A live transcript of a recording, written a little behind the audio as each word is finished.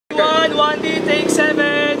1, 1D, take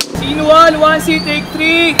 7. Scene 1, 1C, take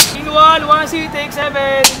 3. Scene 1, 1C, take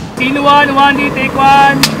 7. Scene 1, 1D, take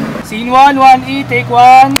 1. Scene 1, 1E, take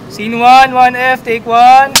 1. Scene 1, 1F, take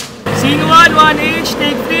 1. Scene 1, 1H,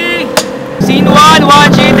 take 3. Scene 1,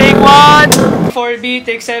 1G, take 1. 4B,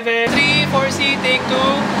 take 7. 3, 4C, take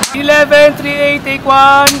 2. 11, 3A, take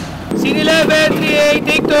 1. Scene 11, 3A,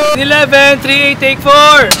 take 2. 11, 3A, take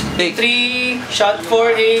 4. Take 3, shot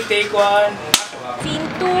 4A, take 1. Scene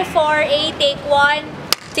 2, 4A, take 1.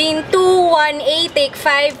 Scene 2, 1A, take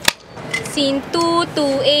 5. Scene 2,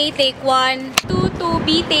 2A, take 1. 2,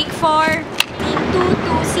 2B, take 4. Scene 2,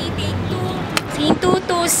 2C, take 2. Scene 2,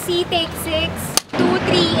 2C, take 6. 2,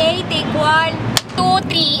 3A, take 1. 2,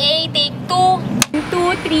 3A, take 2.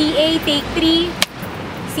 2, 3A, take 3.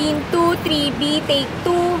 Scene 2, 3B, take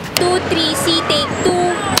 2. 2, 3C, take 2.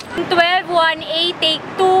 12, 1A, take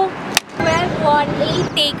 2. 12, 1A,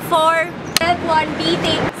 take 4. 12, 1B,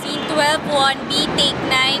 take. Scene 12, 1B, take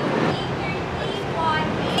 9.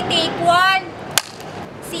 1A, take 1.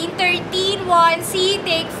 Scene 13, 1C,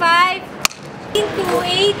 take 5. Scene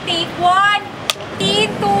 2A, take 1. Scene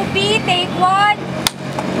 2B, take 1.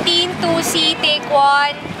 Scene 2C, take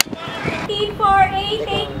 1. Scene 4A,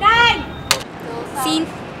 take 9. Scene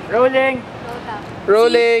Rolling.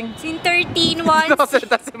 Rolling. Scene 13, 1C,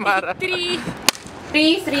 Si Mara. 3.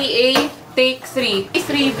 3, 3A, take 3.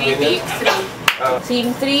 3B, take 3.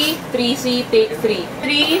 Scene 3, 3C, take 3.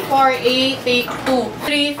 3, 4A, take 2.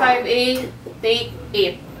 3, 5A, take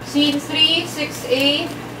 8. Scene 3, 6A,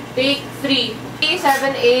 take 3. 3,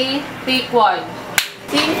 7A, take 1.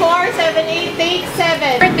 Scene 4, 7A, take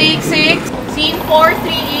 7. 4, take 6. Scene 4,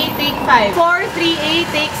 3A, take 5. 4, 3A,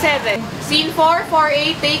 take 7. Scene 4,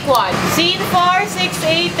 4A, take 1. Scene 4,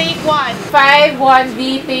 6A, take 1. 5,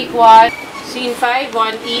 1B, take 1. Scene 5,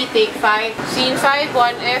 1E, take 5. Scene 5,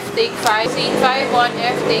 1F, take 5. Scene 5,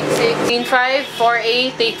 1F, take 6. Scene 5,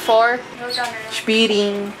 4A, take 4.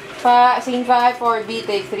 Speeding. Scene 5, 4B,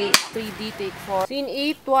 take 3. 3D, take 4. Scene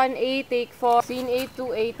 8, 1A, take 4. Scene 8,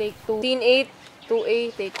 2A, take 2. Scene 8,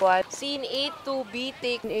 2A, take 1. Scene 8, 2B,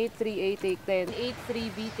 take 8, 3A, take 10. 8,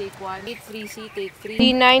 3B, take 1. 8, 3C, take 3.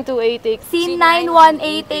 Scene 9, 2A, take 3. Scene 9,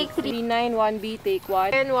 1A, take 3. Scene 9, 1B, take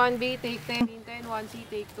 1. 10, 1B, take 10. Scene 10, 1C,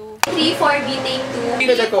 take 2. 3, 4B, take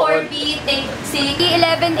 2. 3, 4B, take 6. 3,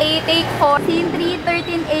 11A, take 4. Scene 3,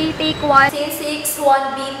 13A, take 1. Scene 6,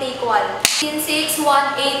 1B, take 1. Scene 6,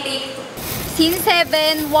 1A, take 2. Scene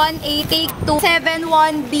 7, 1A, take 2. 7,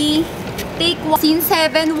 1B, take 1. Scene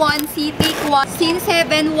 7, 1C, take 1. Scene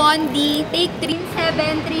 7, 1D, take 3. Scene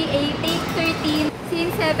 7, 3A, take 13.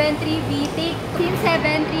 Scene 7, 3B, take 2. Scene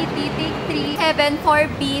 7, 3D, take 3. 7,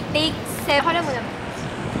 4B, take 7. Ako na muna.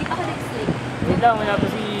 Hindi pa ako nag-slate. Wait lang, wala pa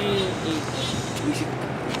si...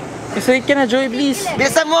 Slate ka na, Joey, please.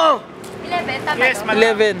 Bisa mo! 11, tama. Yes,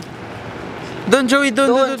 11. Doon, Joey, doon.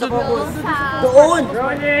 Doon.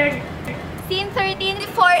 Rolling! Scene 13,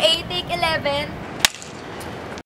 4A, take 11.